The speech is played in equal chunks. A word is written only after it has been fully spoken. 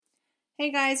Hey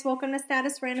guys, welcome to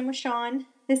Status Random with Sean.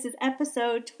 This is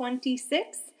episode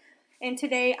 26, and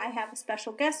today I have a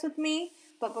special guest with me.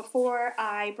 But before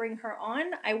I bring her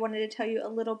on, I wanted to tell you a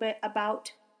little bit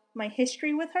about my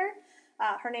history with her.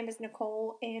 Her name is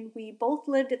Nicole, and we both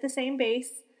lived at the same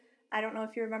base. I don't know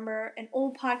if you remember an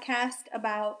old podcast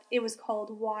about, it was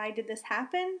called Why Did This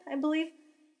Happen, I believe.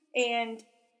 And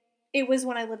it was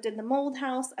when I lived in the mold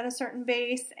house at a certain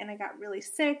base, and I got really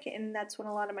sick, and that's when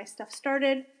a lot of my stuff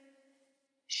started.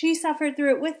 She suffered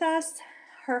through it with us.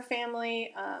 Her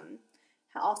family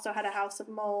also had a house of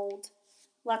mold.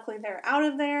 Luckily, they're out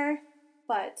of there,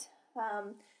 but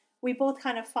we both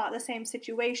kind of fought the same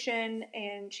situation,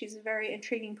 and she's a very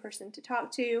intriguing person to talk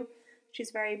to.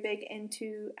 She's very big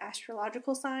into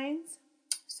astrological signs.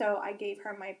 So I gave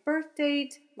her my birth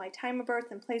date, my time of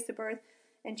birth, and place of birth,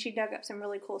 and she dug up some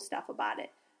really cool stuff about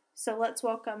it. So let's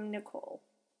welcome Nicole.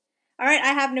 All right,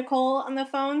 I have Nicole on the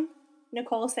phone.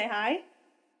 Nicole, say hi.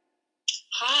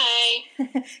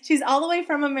 Hi. She's all the way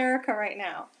from America right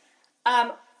now.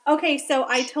 Okay, so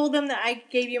I told them that I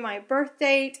gave you my birth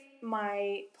date,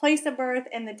 my place of birth,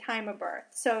 and the time of birth.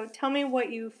 So tell me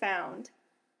what you found.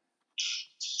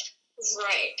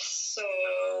 Right. So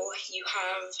you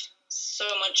have so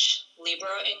much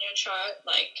Libra in your chart,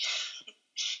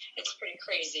 it's pretty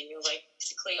crazy. You're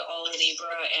basically all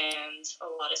Libra and a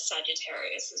lot of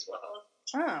Sagittarius as well.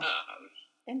 Oh,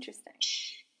 interesting.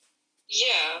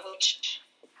 Yeah, which,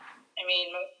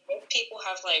 most people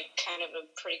have kind of a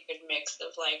pretty good mix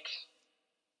of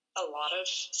a lot of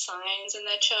signs in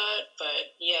their chart, but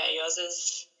yeah, yours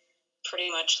is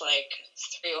pretty much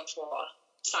 3 or 4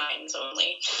 signs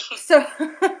only. So,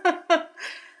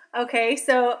 okay,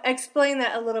 so explain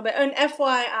that a little bit. And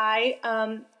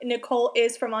FYI, Nicole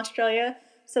is from Australia,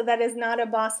 so that is not a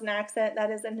Boston accent, that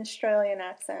is an Australian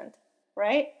accent,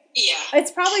 right? Yeah.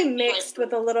 It's probably mixed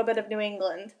with a little bit of New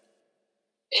England.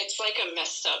 It's like a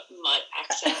messed up mutt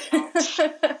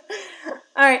accent.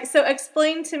 All right, so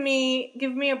explain to me,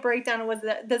 give me a breakdown of what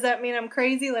that, does that mean I'm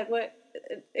crazy?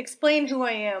 Explain who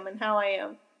I am and how I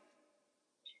am.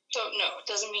 So, no, it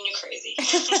doesn't mean you're crazy.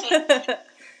 Okay,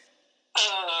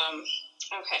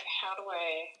 how do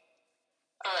I...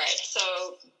 Alright,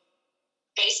 so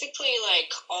basically,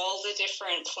 all the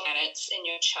different planets in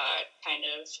your chart kind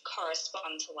of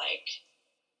correspond to,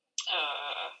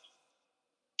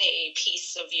 a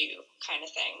piece of you kind of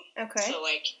thing. Okay. So,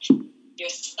 your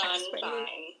sun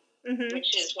sign,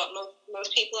 which is what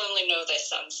most people only know their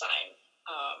sun sign.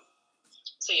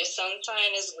 So your sun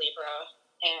sign is Libra,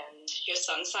 and your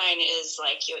sun sign is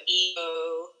your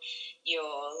ego,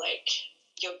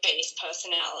 your base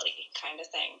personality kind of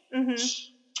thing. Mm-hmm.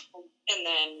 And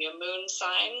then your moon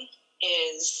sign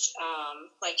is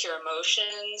your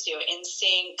emotions, your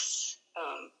instincts,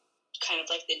 kind of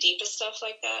the deepest stuff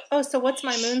like that. Oh, so what's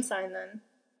my moon sign then?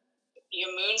 Your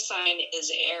moon sign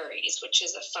is Aries, which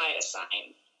is a fire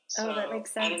sign. So, that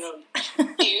makes sense. I don't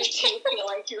know. Do you feel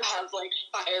like you have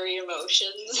fiery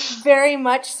emotions? Very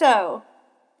much so.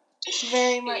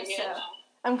 Very much so.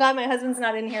 I'm glad my husband's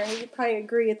not in here. He would probably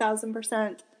agree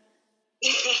 1,000%.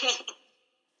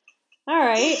 All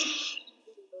right.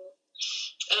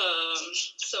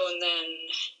 So, and then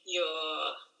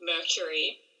your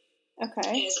Mercury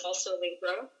is also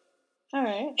Libra. All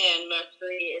right. And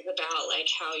Mercury is about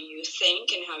how you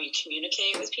think and how you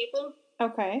communicate with people.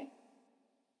 Okay.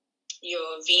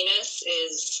 Your Venus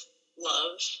is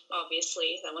love,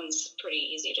 obviously. That one's pretty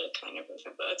easy to kind of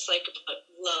remember. It's about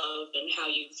love and how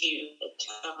you view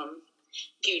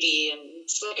beauty, and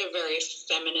it's a very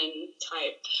feminine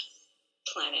type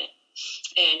planet.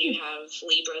 And you have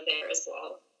Libra there as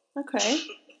well. Okay.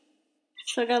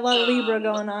 So I got a lot of Libra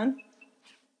going on.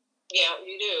 Yeah,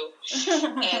 you do.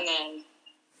 And then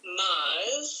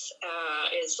Mars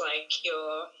is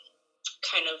your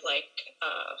kind of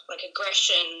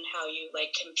aggression, how you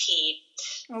compete.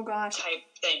 Oh gosh. Type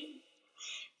thing.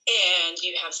 And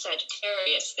you have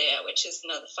Sagittarius there, which is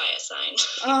another fire sign.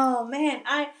 Oh man,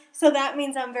 so that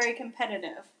means I'm very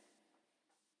competitive.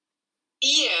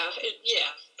 Yeah,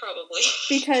 probably.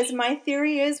 Because my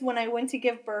theory is when I went to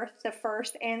give birth the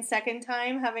first and second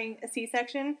time having a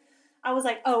C-section, I was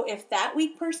like, oh, if that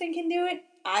weak person can do it,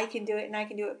 I can do it, and I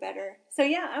can do it better. So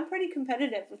yeah, I'm pretty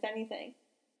competitive with anything.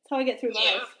 That's how I get through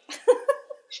life.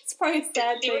 It's probably a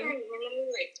sad thing.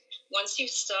 Once you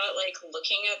start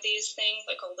looking at these things,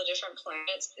 all the different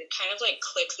planets, it kind of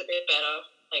clicks a bit better.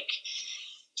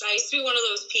 I used to be one of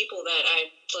those people that I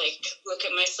look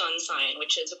at my sun sign,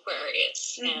 which is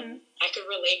Aquarius, and I could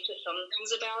relate to some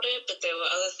things about it, but there were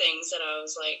other things that I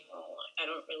was like, oh, I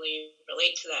don't really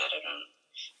relate to that. I don't,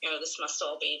 this must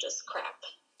all be just crap.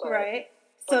 Right.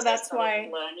 So that's why.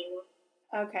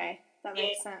 Okay. That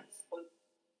makes sense.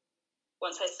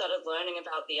 Once I started learning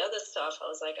about the other stuff, I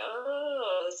was like,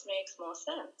 oh, this makes more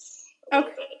sense a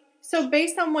little bit. So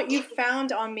based on what you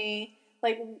found on me,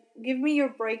 like, give me your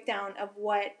breakdown of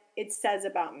what it says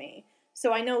about me.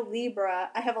 So I know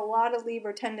Libra. I have a lot of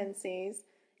Libra tendencies,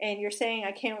 and you're saying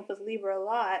I came up with Libra a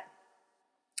lot.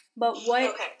 But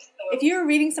what, if you were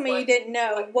reading something you didn't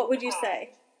know, what would you say?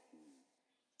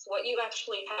 So what you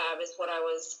actually have is what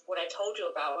I told you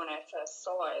about when I first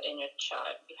saw it in your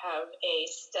chart. You have a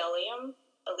stellium,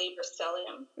 a Libra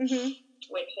stellium,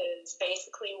 which is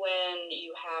basically when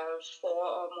you have 4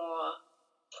 or more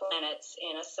planets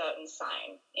in a certain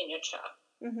sign in your chart.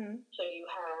 So you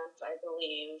have, I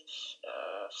believe,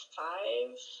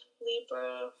 5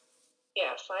 Libra.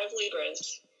 Yeah, 5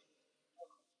 Libras.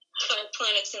 5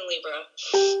 planets in Libra.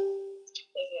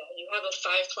 Yeah, you have a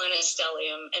 5-planet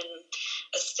stellium, and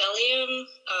a stellium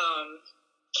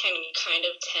can kind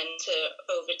of tend to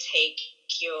overtake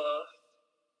your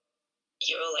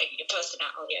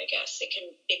personality, I guess. It can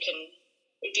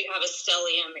if you have a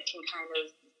stellium, it can kind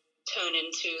of turn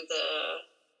into the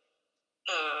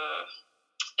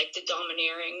the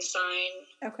domineering sign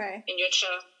in your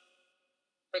chart,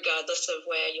 regardless of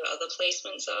where your other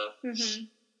placements are.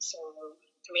 So,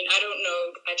 I mean, I don't know.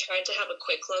 I tried to have a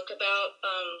quick look about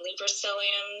Libra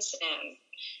stelliums and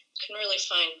couldn't really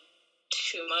find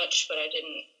too much, but I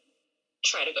didn't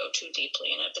try to go too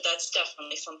deeply in it. But that's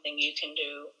definitely something you can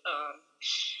do.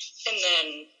 And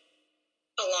then,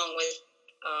 along with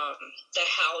the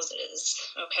houses,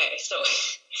 so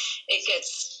it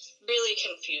gets really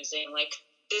confusing. Like,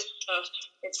 this stuff,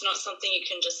 it's not something you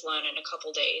can just learn in a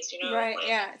couple days, you know? Right,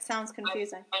 yeah, it sounds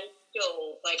confusing. I'm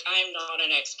still, I'm not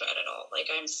an expert at all.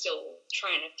 I'm still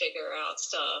trying to figure out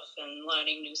stuff and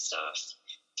learning new stuff.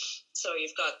 So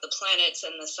you've got the planets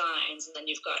and the signs, and then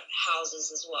you've got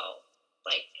houses as well.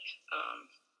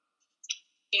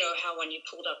 You know how when you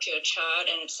pulled up your chart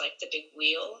and it's like the big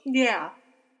wheel? Yeah.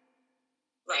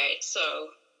 Right, so,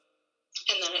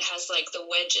 and then it has the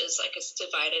wedges, it's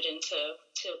divided into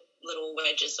little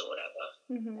wedges or whatever.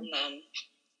 And then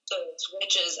those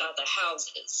wedges are the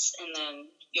houses, and then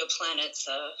your planets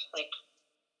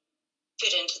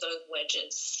fit into those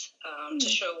wedges to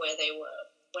show where they were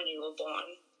when you were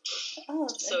born. Oh,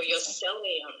 so your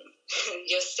stellium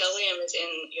is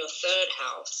in your 3rd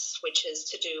house, which is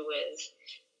to do with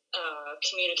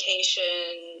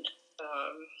communication,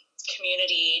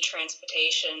 community,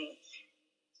 transportation.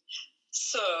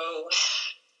 So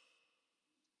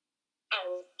I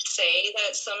would say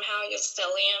that somehow your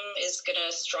stellium is going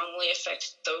to strongly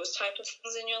affect those type of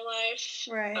things in your life.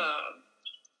 Right.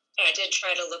 I did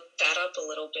try to look that up a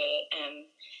little bit, and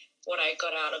what I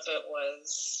got out of it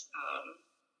was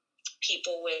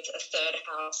people with a 3rd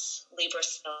house Libra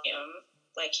stellium,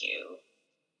 like you,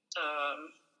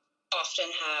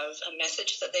 often have a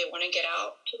message that they want to get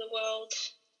out to the world.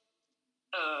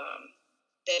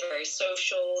 They're very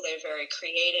social. They're very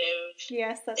creative.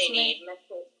 Yes, that's they me. Need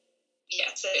mental.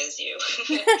 Yes, it is you.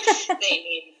 They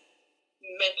need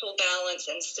mental balance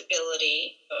and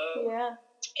stability. Yeah.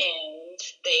 And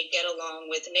they get along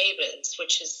with neighbors,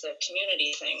 which is the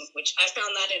community thing, which I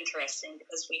found that interesting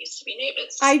because we used to be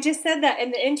neighbors. I just said that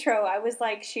in the intro. I was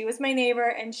like, she was my neighbor,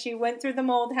 and she went through the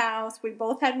mold house. We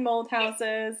both had mold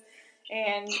houses,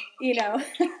 and, you know,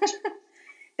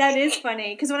 that is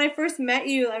funny. Because when I first met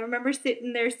you, I remember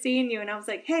sitting there seeing you, and I was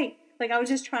like, hey, I was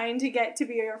just trying to get to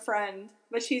be your friend.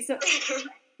 But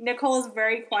Nicole's a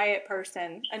very quiet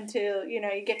person until, you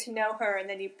get to know her, and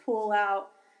then you pull out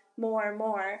more and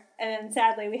more, and then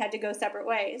sadly we had to go separate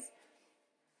ways.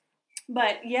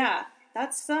 But yeah,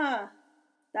 that's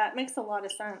that makes a lot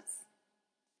of sense.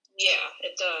 Yeah,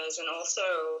 it does. And also,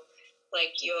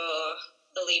 you're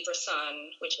the Libra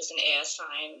sun, which is an air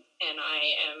sign, and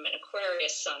I am an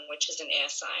Aquarius sun, which is an air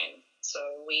sign. So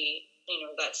we,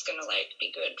 that's gonna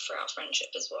be good for our friendship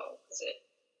as well, because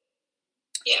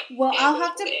Well, I'll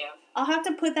have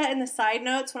to put that in the side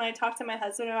notes when I talk to my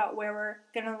husband about where we're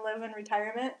gonna live in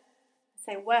retirement.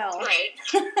 Say, well, right.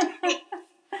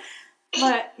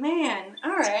 But man,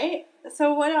 all right.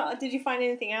 So what else? Did you find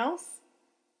anything else?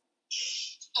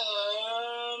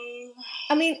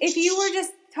 I mean, if you were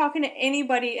just talking to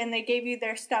anybody and they gave you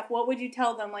their stuff, what would you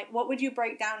tell them? What would you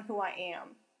break down who I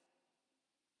am?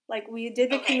 We did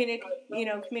the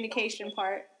communication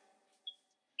part.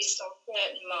 We stopped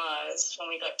at Mars when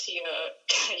we got to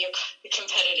your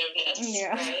competitiveness,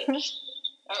 yeah. Right?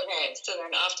 Okay, so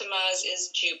then after Mars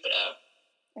is Jupiter.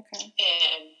 Okay.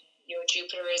 And your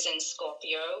Jupiter is in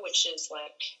Scorpio, which is I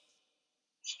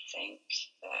think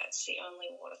that's the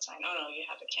only water sign. Oh no, you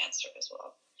have a Cancer as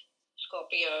well.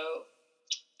 Scorpio.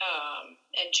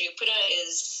 And Jupiter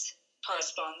is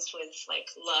corresponds with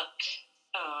like luck,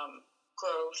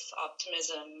 growth,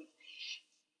 optimism,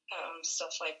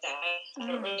 stuff like that. I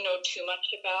don't really know too much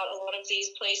about a lot of these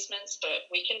placements, but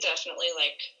we can definitely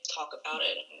like talk about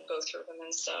it and go through them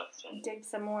and stuff. And dig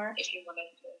some more. if you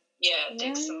wanted to,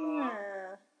 dig some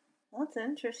more. That's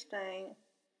interesting.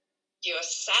 Your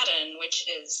Saturn, which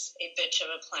is a bitch of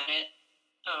a planet,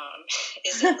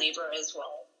 is in Libra as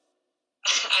well.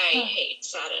 I hate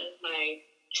Saturn. My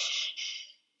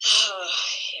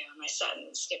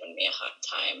Saturn's giving me a hard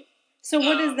time. So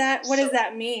what does that? What does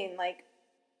that mean? Like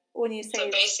when you say?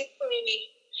 So basically,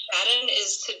 Saturn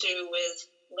is to do with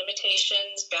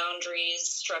limitations, boundaries,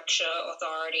 structure,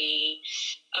 authority,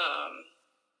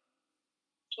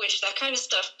 which that kind of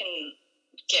stuff can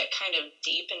get kind of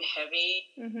deep and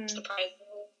heavy,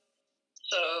 surprisingly.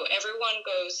 So everyone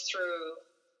goes through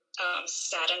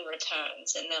Saturn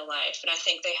returns in their life, and I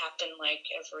think they happen like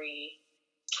every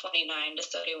 29 to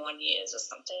 31 years or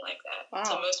something like that. Wow.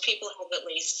 So most people have at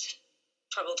least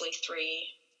probably 3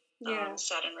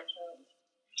 Saturn returns.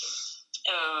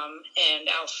 And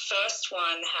our first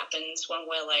one happens when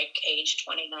we're like age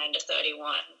 29 to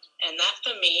 31, and that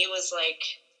for me was like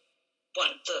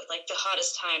the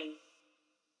hardest time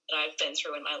that I've been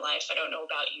through in my life. I don't know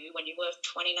about you, when you were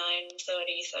 29,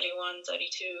 30, 31,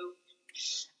 32.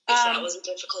 That was a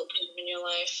difficult time in your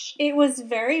life. It was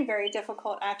very, very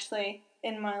difficult, actually,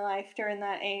 in my life during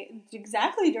that age,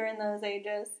 exactly during those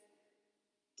ages.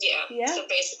 Yeah. So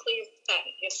basically,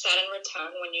 your Saturn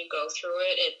return, when you go through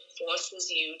it, it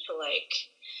forces you to like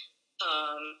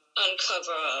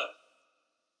uncover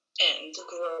and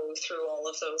grow through all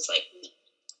of those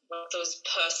those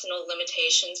personal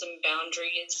limitations and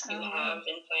boundaries you have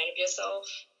inside of yourself.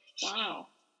 Wow.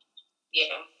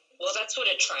 Yeah. Well, that's what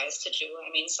it tries to do.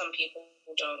 I mean, some people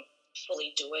don't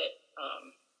fully do it,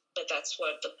 but that's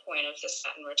what the point of the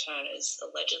Saturn return is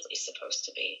allegedly supposed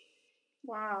to be.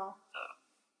 Wow.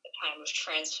 The time of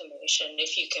transformation,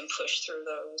 if you can push through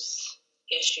those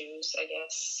issues, I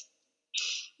guess.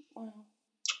 Wow.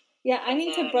 Yeah, I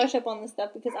need to brush up on this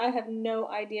stuff because I have no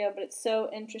idea, but it's so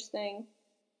interesting.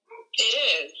 It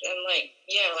is, and like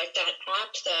that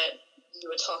app that you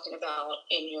were talking about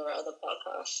in your other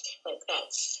podcast, like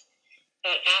that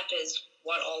app is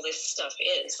what all this stuff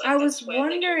is. Like, I was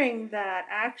wondering that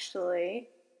actually,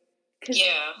 because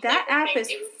that app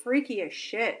is freaky as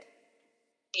shit.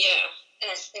 Yeah, and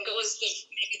I think it was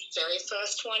maybe the very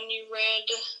first one you read.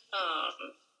 I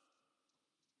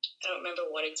don't remember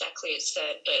what exactly it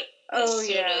said, but as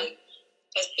soon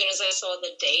as I saw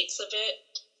the dates of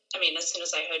it, as soon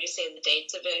as I heard you say the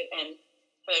dates of it and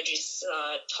heard you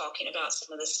talking about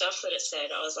some of the stuff that it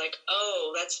said, I was like,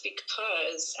 oh, that's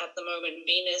because at the moment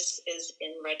Venus is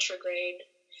in retrograde,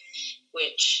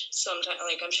 which sometimes,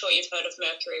 like, I'm sure you've heard of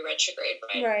Mercury retrograde,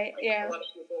 right? Right, A lot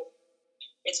of people,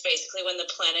 it's basically when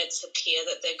the planets appear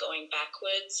that they're going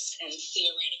backwards, and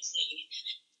theoretically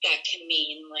that can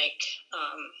mean, like,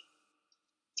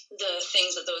 the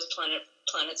things that those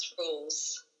planets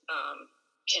rules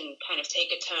can kind of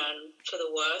take a turn for the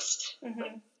worst.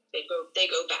 Like, they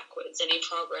go backwards. Any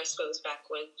progress goes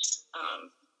backwards.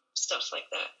 Stuff like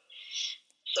that.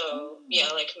 So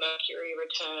like Mercury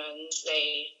returns,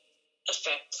 they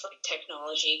affect like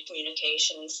technology,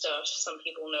 communication, and stuff. Some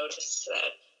people notice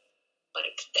that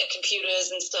like their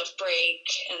computers and stuff break,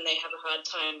 and they have a hard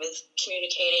time with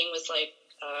communicating with like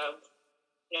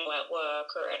at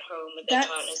work or at home with their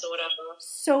partners or whatever.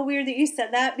 So weird that you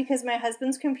said that, because my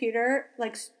husband's computer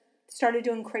like started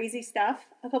doing crazy stuff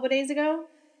a couple days ago,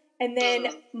 and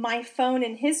then my phone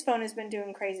and his phone has been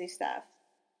doing crazy stuff.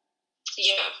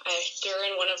 Yeah,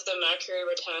 during one of the Mercury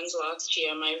returns last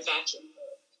year, my vacuum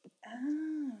broke.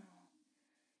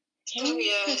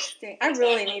 Oh, interesting. I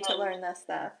really need to learn that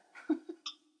stuff.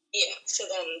 Yeah, so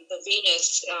then the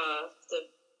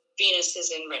Venus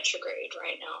is in retrograde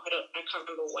right now. I can't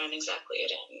remember when exactly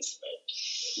it ends,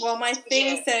 but well, my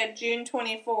thing said June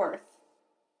 24th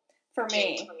for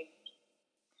me.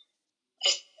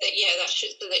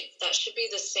 That should be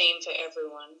the same for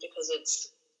everyone, because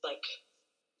it's like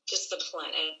just the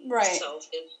planet itself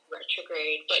is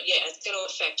retrograde. But yeah, it's going to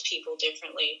affect people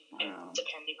differently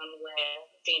depending on where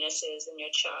Venus is in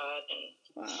your chart.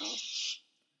 And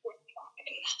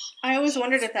I always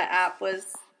wondered if that app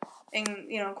was in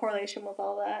correlation with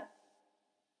all that.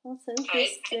 That's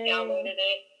interesting. I downloaded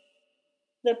it.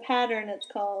 The Pattern, it's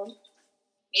called.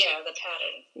 Yeah, The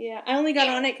Pattern. Yeah, I only got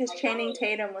on it because Channing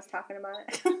Tatum was talking about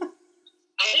it.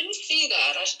 I didn't see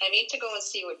that. I need to go and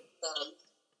see what you've done.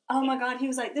 Oh my god, he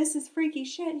was like, this is freaky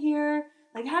shit here.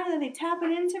 Like, how did they tap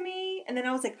it into me? And then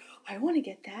I was like, I want to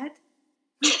get that.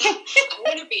 I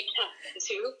want to be tapped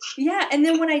into. Yeah, and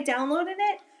then when I downloaded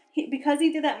it, because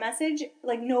he did that message,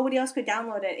 like, nobody else could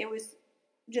download it. It was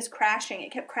just crashing.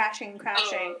 It kept crashing and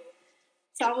crashing.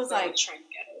 So I was like,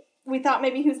 we thought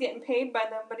maybe he was getting paid by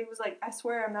them, but he was like, I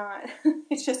swear I'm not.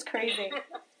 It's just crazy.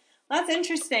 That's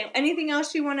interesting. Anything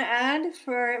else you want to add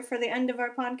for the end of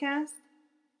our podcast?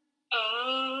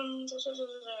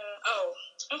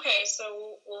 Okay,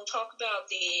 so we'll talk about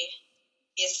the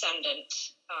ascendant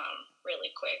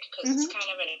really quick, because it's kind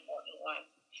of an important one.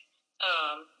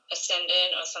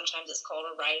 Ascendant, or sometimes it's called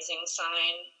a rising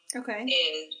sign,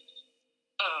 is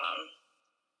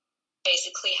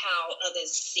basically how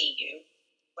others see you,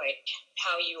 like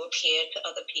how you appear to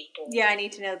other people. Yeah, I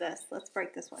need to know this. Let's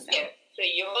break this one down. Yeah, so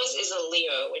yours is a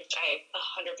Leo, which I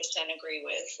 100% agree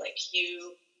with. Like,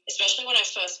 you, especially when I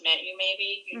first met you,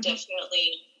 maybe, you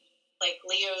definitely, like,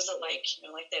 Leos are like, you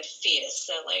know, like, they're fierce,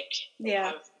 they're like, they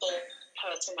have bold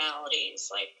personalities,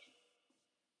 like.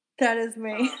 That is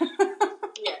me.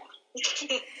 Yeah.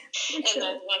 And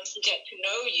then once you get to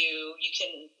know you, you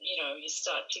can, you know, you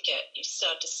start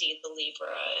to see the Libra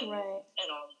and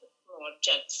all the more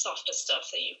softer stuff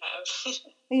that you have.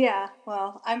 Yeah,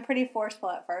 well, I'm pretty forceful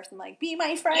at first. I'm like, be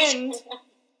my friend.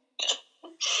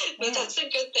 But that's a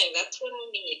good thing. That's what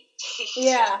I need.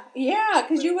 Yeah,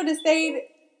 because you would have stayed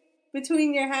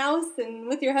between your house and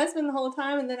with your husband the whole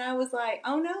time, and then I was like,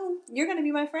 oh no, you're going to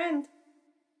be my friend.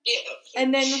 Yeah.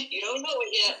 And then you don't know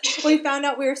it yet. We found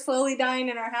out we were slowly dying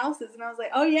in our houses, and I was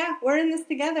like, oh yeah, we're in this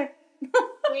together. We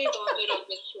bonded on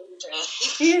this slow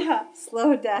death. Yeah,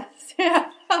 slow deaths.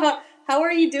 Yeah. How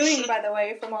are you doing, by the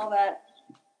way, from all that?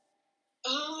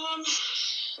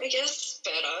 I guess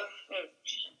better.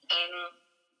 I don't know.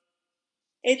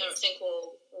 I don't think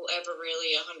we'll ever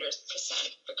really 100%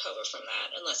 recover from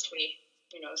that, unless we,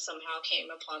 you know, somehow came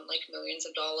upon like millions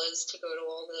of dollars to go to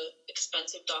all the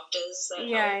expensive doctors.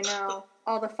 I know.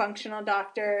 All the functional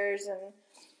doctors, and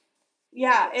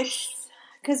it's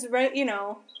because, you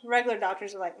know, regular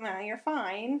doctors are like, nah, you're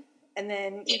fine. And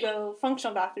then you go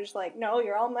functional doctors like, no,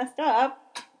 you're all messed up.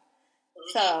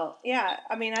 So,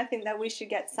 I mean, I think that we should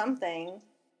get something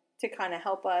to kind of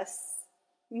help us,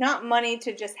 not money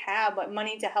to just have, but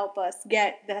money to help us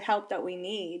get the help that we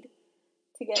need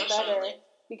to get better.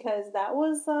 Because that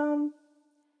was a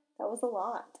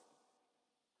lot.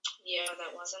 Yeah,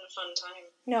 that wasn't a fun time.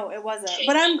 No, it wasn't.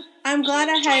 But I'm glad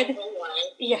I had.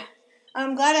 Yeah,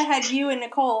 I'm glad I had you and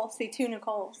Nicole. See, 2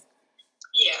 Nicoles.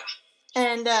 Yeah.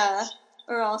 And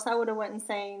or else I would have went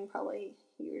insane probably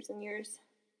years and years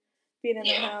being in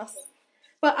the house.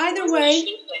 But either way,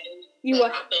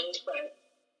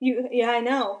 I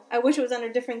know. I wish it was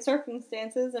under different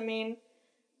circumstances. I mean,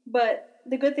 but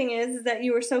the good thing is that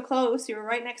you were so close. You were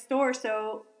right next door.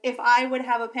 So if I would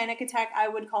have a panic attack, I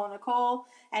would call Nicole.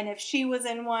 And if she was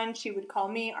in one, she would call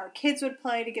me. Our kids would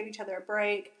play to give each other a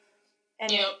break.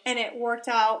 And it worked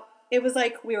out. It was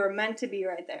like we were meant to be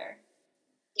right there.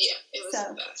 Yeah, it was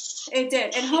the best. It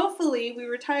did. And hopefully we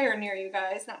retire near you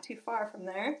guys, not too far from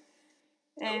there.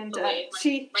 And my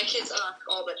kids ask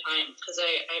all the time, because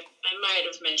I might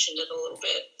have mentioned it a little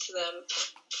bit to them.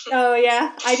 Oh,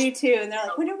 yeah, I do too. And they're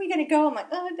like, when are we going to go? I'm like,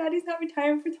 oh, Daddy's not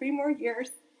retiring for 3 more years.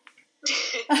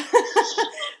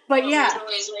 But yeah.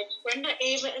 Always like, when are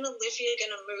Ava and Olivia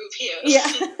going to move here?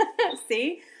 Yeah.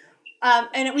 See?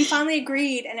 And we finally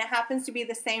agreed, and it happens to be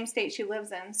the same state she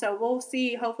lives in. So we'll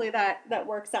see. Hopefully that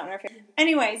works out in our favor.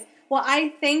 Anyways, well,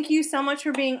 I thank you so much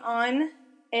for being on.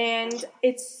 And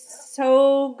it's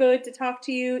so good to talk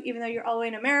to you, even though you're all the way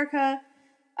in America.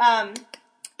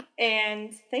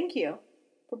 And thank you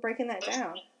for breaking that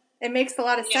down. It makes a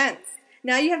lot of sense.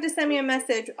 Now you have to send me a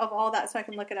message of all that so I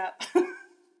can look it up. I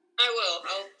will.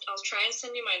 I'll try and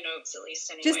send you my notes at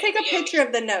least anyway. Just take a picture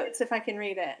of the notes if I can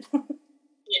read it. Yeah,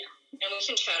 and we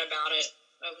can chat about it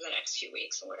over the next few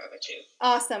weeks or whatever too.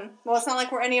 Awesome. Well, it's not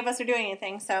like any of us are doing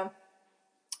anything, so...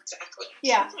 Exactly.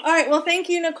 Yeah. All right. Well, thank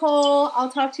you, Nicole.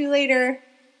 I'll talk to you later.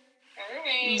 All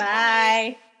right.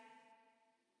 Bye.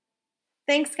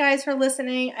 Thanks, guys, for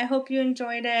listening. I hope you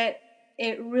enjoyed it.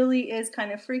 It really is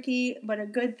kind of freaky, but a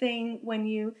good thing when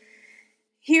you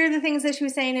hear the things that she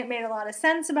was saying. It made a lot of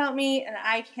sense about me, and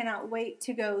I cannot wait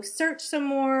to go search some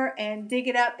more and dig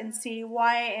it up and see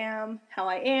why I am how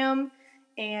I am,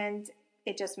 and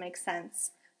it just makes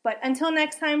sense. But until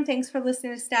next time, thanks for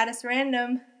listening to Status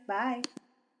Random. Bye.